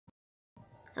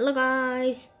Hello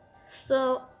guys,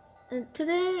 so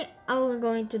today I was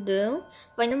going to do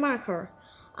Find a Marker.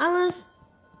 I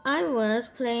was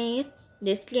playing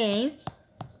this game.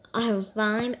 I have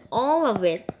found all of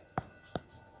it,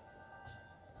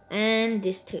 and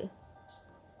this too.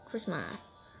 Christmas.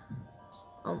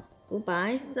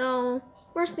 Goodbye. So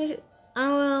first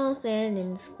I will send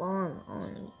in spawn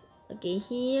only. Okay,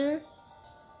 here.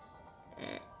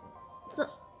 So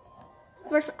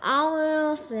first I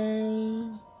will say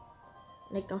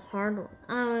like a hard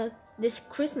one. This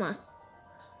Christmas.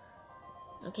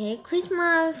 Okay,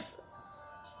 Christmas.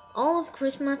 All of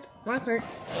Christmas markers.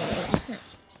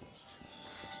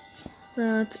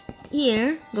 So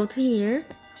here, go to here.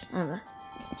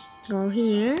 Go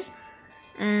here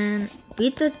and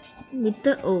beat the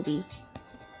OB.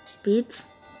 Beat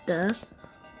the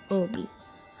OB.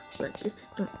 But this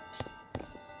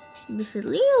is a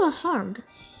little hard.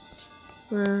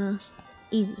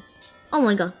 Easy. Oh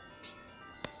my god.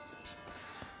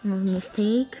 No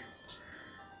mistake.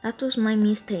 That was my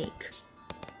mistake.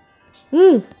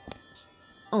 Ooh!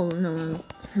 Oh no.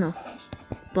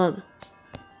 Bug.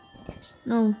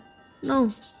 No.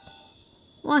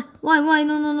 Why?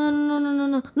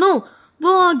 No!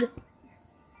 Bug!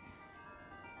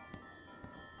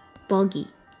 Buggy.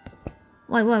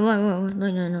 Why?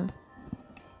 No.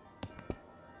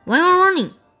 Why am I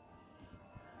running?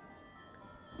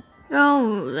 So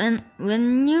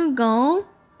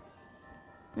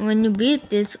when you beat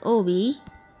this OB,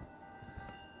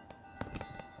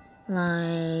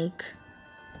 like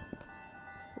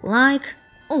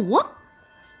oh what?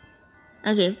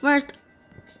 Okay, first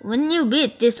when you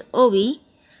beat this OB,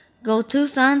 go to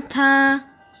Santa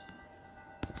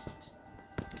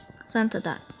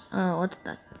what's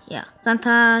that? Yeah,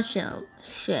 Santa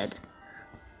shed.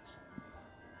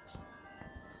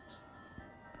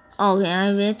 Okay,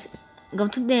 I wait. Go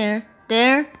to there,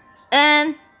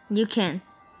 and you can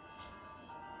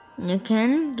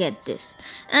get this.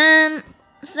 And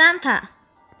Santa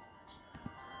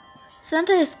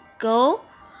is go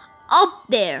up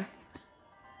there.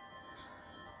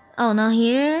 Oh, now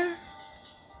here,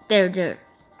 there.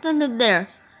 Santa there.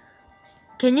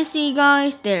 Can you see,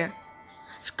 guys? There,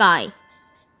 sky.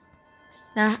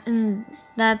 There, and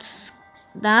that's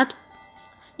that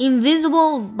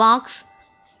invisible box.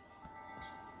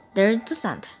 There's the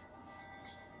Santa.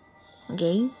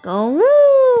 Okay, go.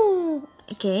 Woo!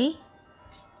 Okay.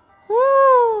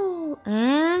 Woo!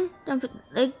 And jump it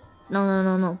like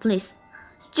no, please.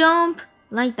 Jump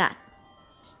like that.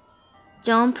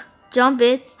 Jump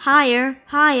it higher.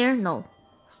 No.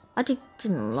 I think it's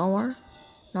lower.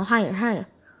 No, higher.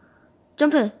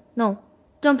 Jump it. No.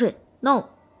 Jump it. No.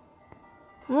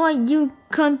 Why you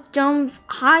can't jump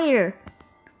higher?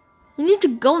 You need to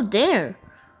go there.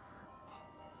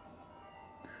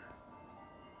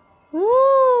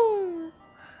 Woo!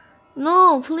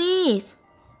 No, please.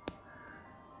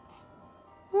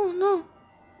 Oh no.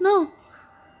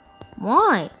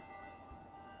 Why?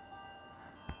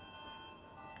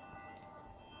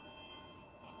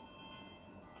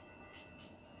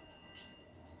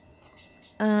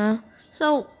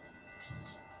 So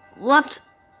let's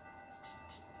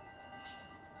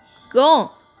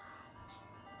go.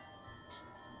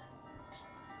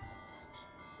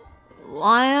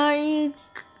 Why are you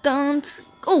don't?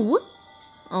 Oh, what?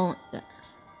 Oh, yeah.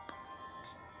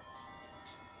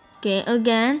 Okay,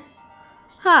 again.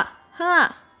 Ha.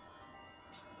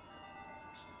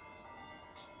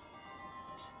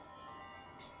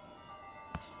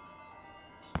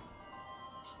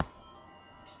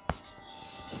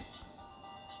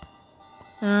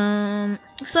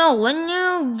 So when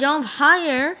you jump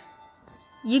higher,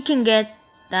 you can get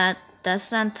the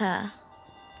Santa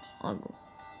logo.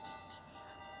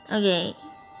 Okay.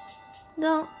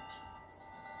 No.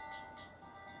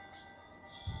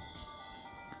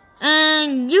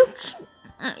 And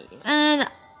and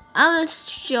I'll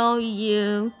show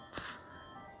you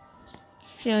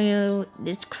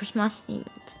this Christmas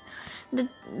event.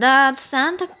 That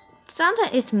Santa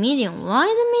is medium. Why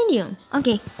is it medium?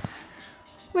 Okay.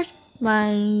 First,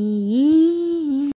 bye.